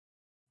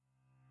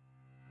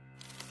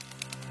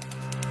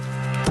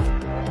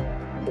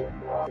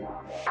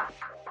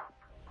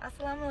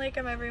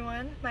alaikum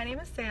everyone, my name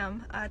is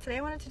Sam. Today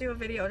I wanted to do a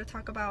video to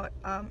talk about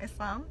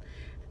Islam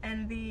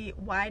and the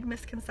wide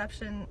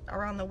misconception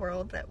around the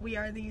world that we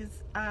are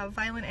these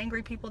violent,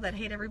 angry people that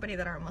hate everybody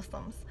that aren't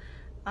Muslims.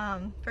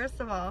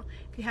 First of all,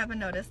 if you haven't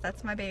noticed,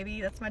 that's my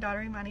baby, that's my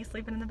daughter Imani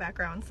sleeping in the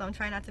background, so I'm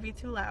trying not to be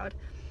too loud.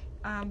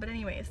 But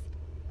anyways,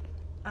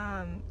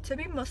 to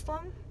be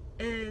Muslim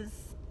is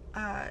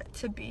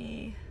to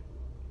be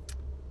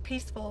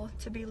peaceful,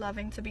 to be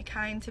loving, to be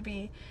kind, to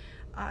be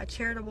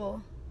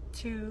charitable,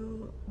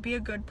 to be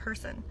a good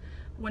person.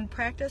 When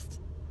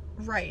practiced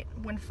right,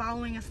 when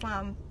following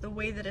Islam the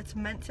way that it's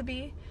meant to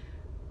be,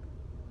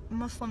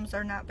 Muslims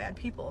are not bad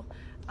people.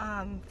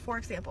 For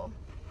example,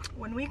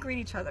 when we greet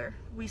each other,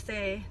 we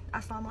say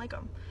Assalamu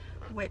alaikum,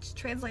 which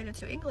translated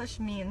to English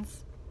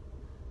means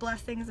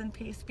blessings and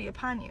peace be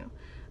upon you.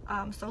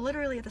 So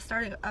literally at the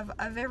start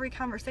of every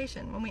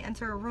conversation, when we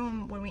enter a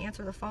room, when we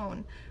answer the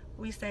phone,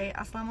 we say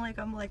Assalamu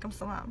alaikum, alaikum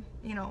salam,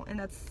 and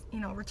that's,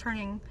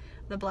 returning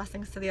the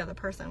blessings to the other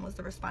person was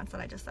the response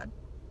that I just said.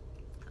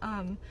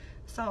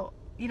 So,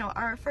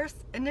 our first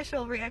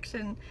initial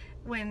reaction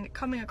when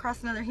coming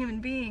across another human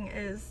being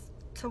is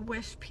to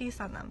wish peace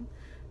on them.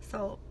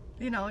 So,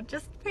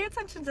 just pay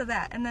attention to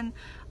that. And then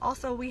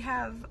also we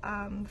have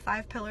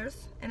 5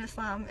 pillars in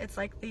Islam. It's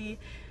like the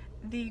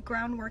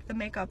groundwork, the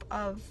makeup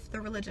of the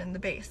religion, the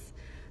base.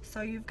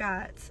 So you've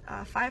got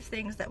 5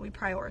 things that we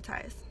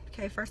prioritize.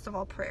 Okay, first of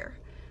all, prayer.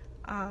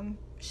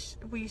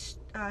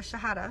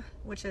 Shahada,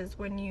 which is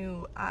when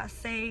you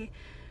say,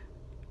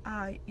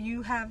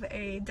 you have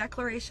a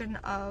declaration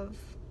of,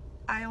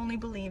 I only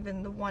believe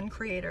in the one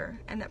creator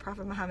and that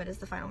Prophet Muhammad is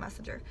the final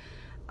messenger.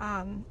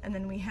 And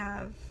then we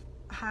have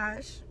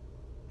Hajj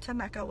to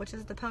Mecca, which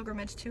is the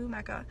pilgrimage to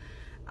Mecca.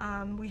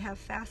 We have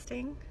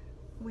fasting.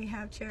 We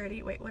have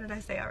charity. Wait, what did I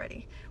say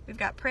already? We've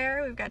got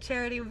prayer, we've got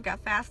charity, we've got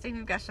fasting,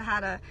 we've got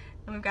shahada,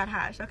 and we've got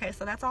hajj. Okay,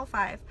 so that's all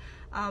 5.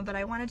 But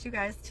I wanted you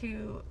guys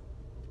to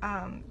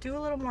do a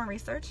little more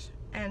research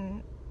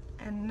and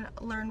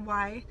learn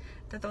why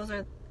that those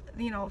are,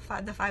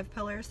 the 5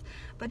 pillars.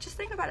 But just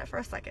think about it for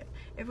a second.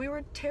 If we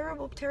were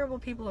terrible, terrible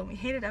people and we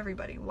hated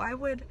everybody, why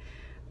would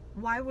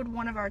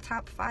one of our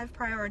top 5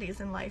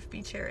 priorities in life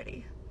be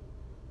charity?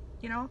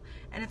 And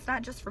it's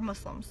not just for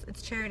Muslims.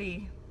 It's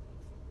charity,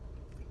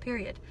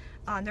 period.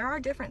 There are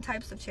different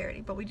types of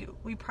charity, but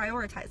we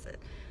prioritize it.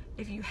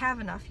 If you have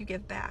enough, you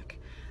give back.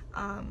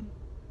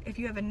 If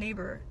you have a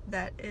neighbor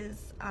that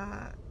is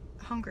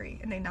hungry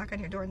and they knock on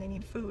your door and they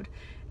need food,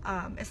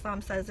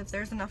 Islam says if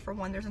there's enough for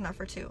one, there's enough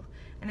for 2.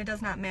 And it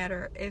does not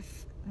matter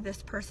if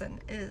this person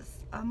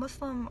is a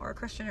Muslim or a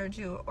Christian or a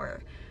Jew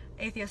or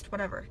atheist,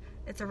 whatever.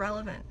 It's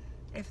irrelevant.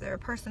 If they're a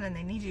person and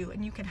they need you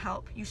and you can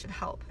help, you should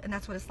help. And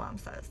that's what Islam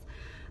says.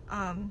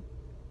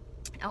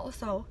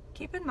 Also,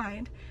 keep in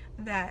mind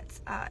that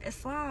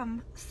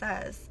Islam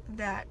says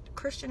that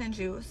Christian and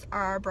Jews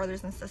are our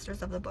brothers and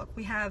sisters of the book.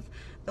 We have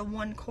the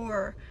one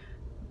core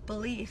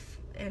belief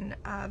and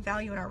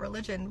value in our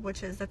religion,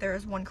 which is that there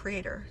is one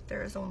creator.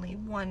 There is only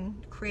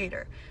one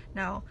creator.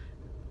 Now,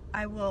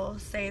 I will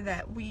say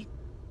that we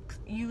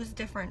use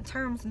different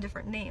terms and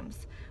different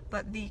names,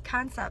 but the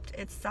concept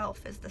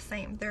itself is the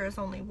same. There is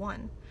only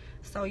one.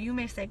 So you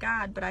may say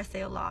God, but I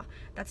say Allah.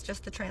 That's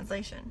just the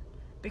translation,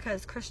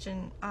 because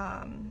Christian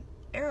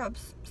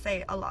Arabs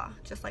say Allah,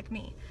 just like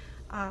me.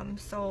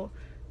 So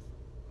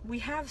we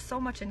have so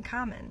much in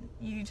common.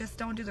 You just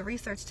don't do the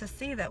research to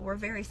see that we're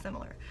very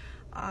similar.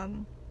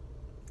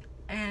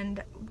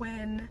 And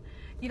when,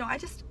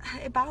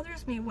 it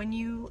bothers me when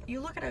you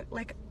look at it,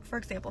 like, for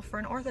example, for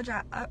an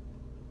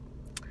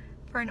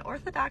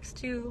Orthodox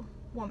Jew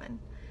woman,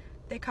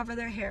 they cover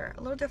their hair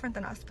a little different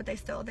than us, but they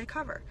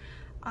cover.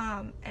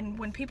 And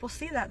when people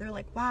see that, they're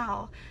like,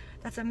 wow,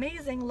 that's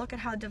amazing, look at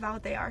how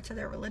devout they are to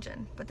their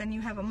religion. But then you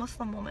have a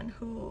Muslim woman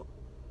who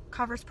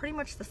covers pretty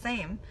much the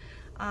same.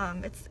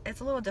 It's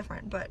a little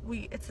different, but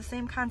it's the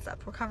same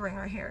concept. We're covering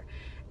our hair.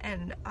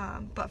 And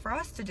but for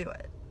us to do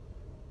it,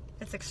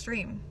 it's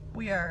extreme.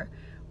 We are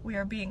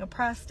being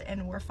oppressed,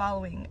 and we're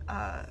following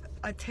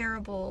a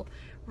terrible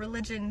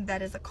religion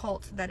that is a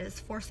cult, that is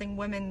forcing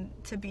women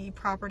to be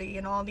property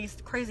and all these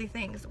crazy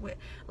things.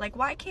 Like,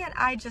 why can't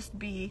I just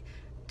be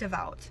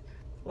devout?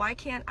 Why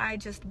can't I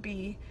just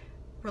be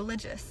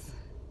religious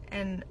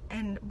and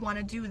want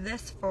to do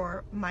this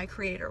for my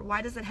creator?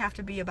 Why does it have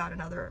to be about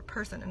another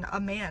person, and a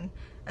man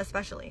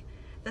especially?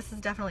 This is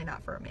definitely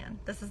not for a man.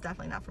 This is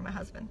definitely not for my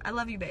husband. I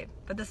love you, babe,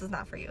 but this is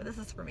not for you. This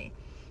is for me.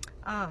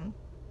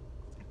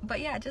 But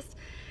yeah, just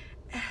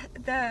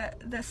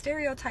the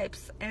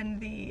stereotypes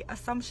and the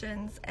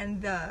assumptions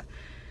and the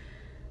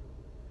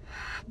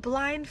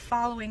blind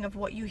following of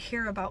what you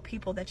hear about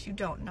people that you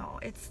don't know.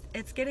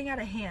 It's getting out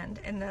of hand,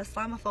 and the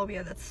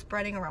Islamophobia that's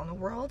spreading around the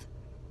world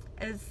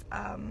is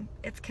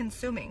it's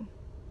consuming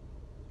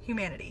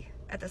humanity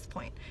at this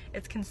point.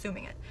 It's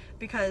consuming it,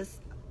 because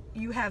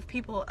you have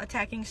people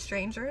attacking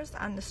strangers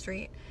on the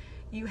street.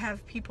 You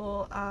have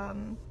people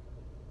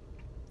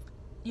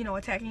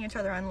attacking each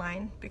other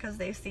online because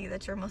they see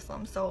that you're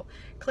Muslim. So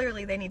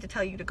clearly they need to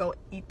tell you to go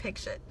eat pig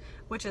shit,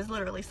 which is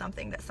literally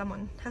something that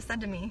someone has said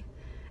to me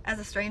as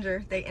a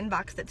stranger. They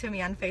inboxed it to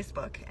me on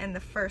Facebook, and the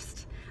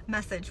first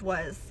message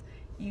was,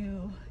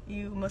 you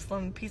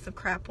Muslim piece of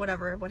crap,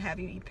 whatever, what have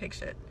you, eat pig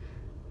shit,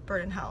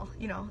 burn in hell.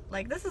 You know,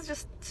 like, this is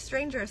just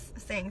strangers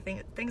saying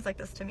things like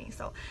this to me.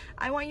 So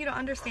I want you to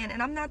understand,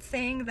 and I'm not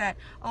saying that,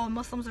 oh,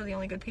 Muslims are the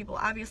only good people.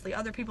 Obviously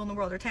other people in the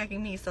world are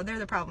attacking me, so they're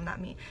the problem,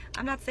 not me.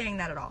 I'm not saying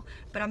that at all,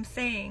 but I'm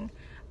saying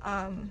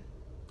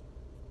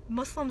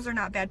Muslims are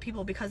not bad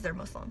people because they're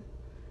Muslim.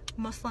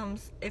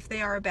 Muslims, if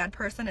they are a bad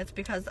person, it's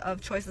because of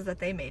choices that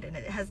they made, and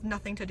it has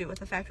nothing to do with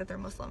the fact that they're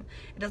Muslim.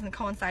 It doesn't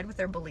coincide with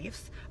their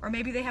beliefs, or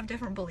maybe they have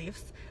different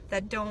beliefs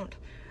that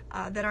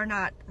are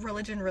not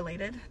religion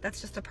related. That's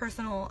just a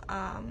personal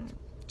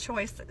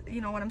choice, you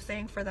know what I'm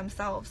saying, for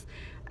themselves,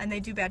 and they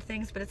do bad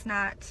things, but it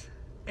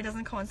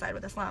doesn't coincide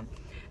with Islam.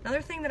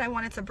 Another thing that I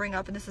wanted to bring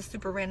up, and this is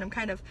super random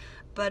kind of,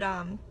 but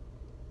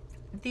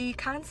the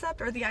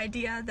concept or the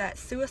idea that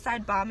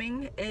suicide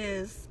bombing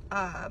is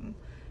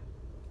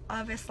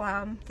of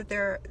Islam, that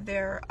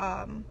they're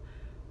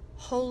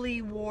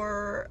holy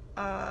war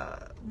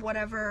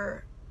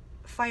whatever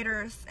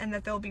fighters, and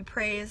that they'll be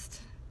praised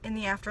in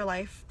the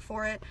afterlife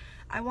for it.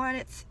 I want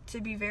it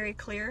to be very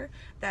clear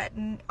that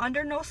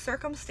under no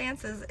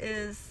circumstances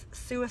is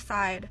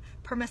suicide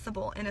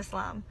permissible in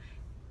Islam.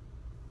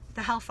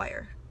 The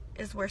hellfire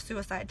is where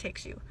suicide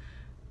takes you,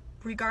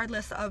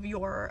 regardless of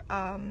your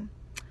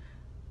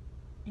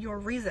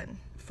reason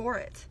for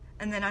it.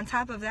 And then on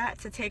top of that,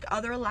 to take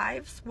other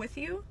lives with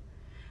you,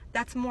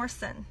 that's more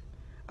sin.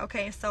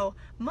 Okay, so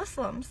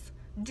Muslims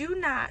do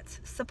not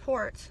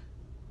support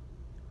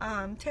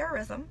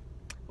terrorism.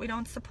 We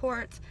don't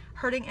support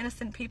hurting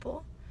innocent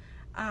people.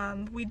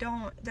 We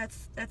don't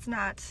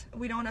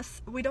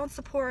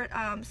support,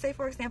 say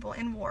for example,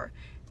 in war,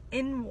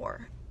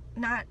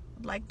 not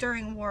like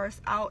during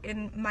wars out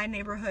in my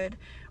neighborhood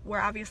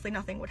where obviously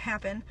nothing would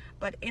happen,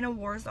 but in a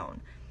war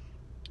zone.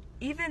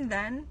 Even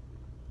then,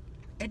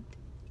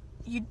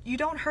 you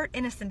don't hurt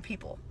innocent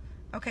people.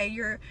 Okay,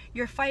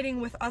 you're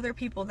fighting with other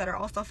people that are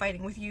also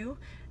fighting with you.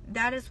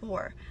 That is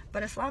war.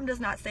 But Islam does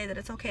not say that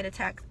it's okay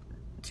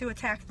to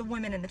attack the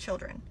women and the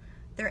children.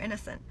 They're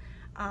innocent.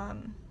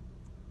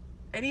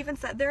 It even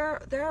said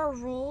there are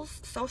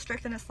rules so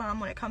strict in Islam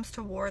when it comes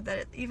to war that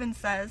it even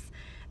says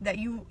that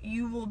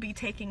you will be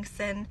taking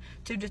sin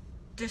to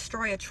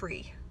destroy a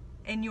tree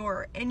in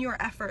your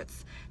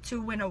efforts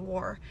to win a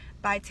war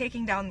by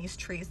taking down these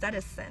trees. That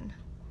is sin.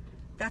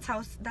 That's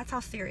how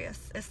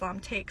serious Islam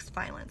takes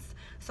violence.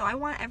 So I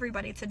want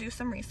everybody to do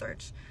some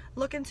research,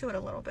 look into it a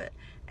little bit,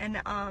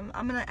 and I'm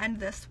going to end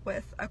this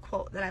with a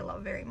quote that I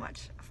love very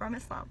much from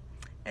Islam.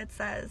 It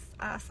says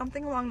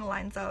something along the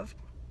lines of,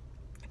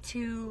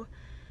 to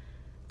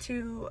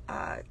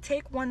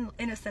take one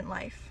innocent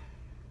life,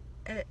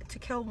 to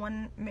kill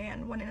one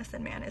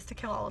innocent man is to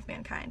kill all of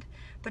mankind,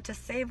 but to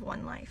save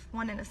one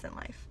innocent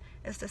life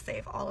is to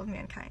save all of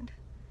mankind.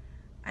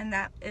 And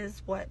that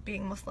is what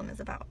being Muslim is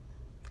about.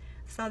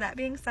 So that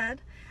being said,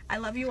 I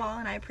love you all,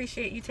 and I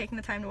appreciate you taking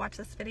the time to watch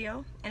this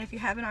video. And if you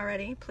haven't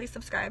already, please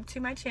subscribe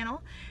to my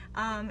channel.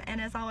 And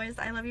as always,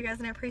 I love you guys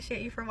and I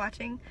appreciate you for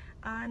watching.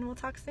 And we'll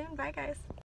talk soon. Bye, guys.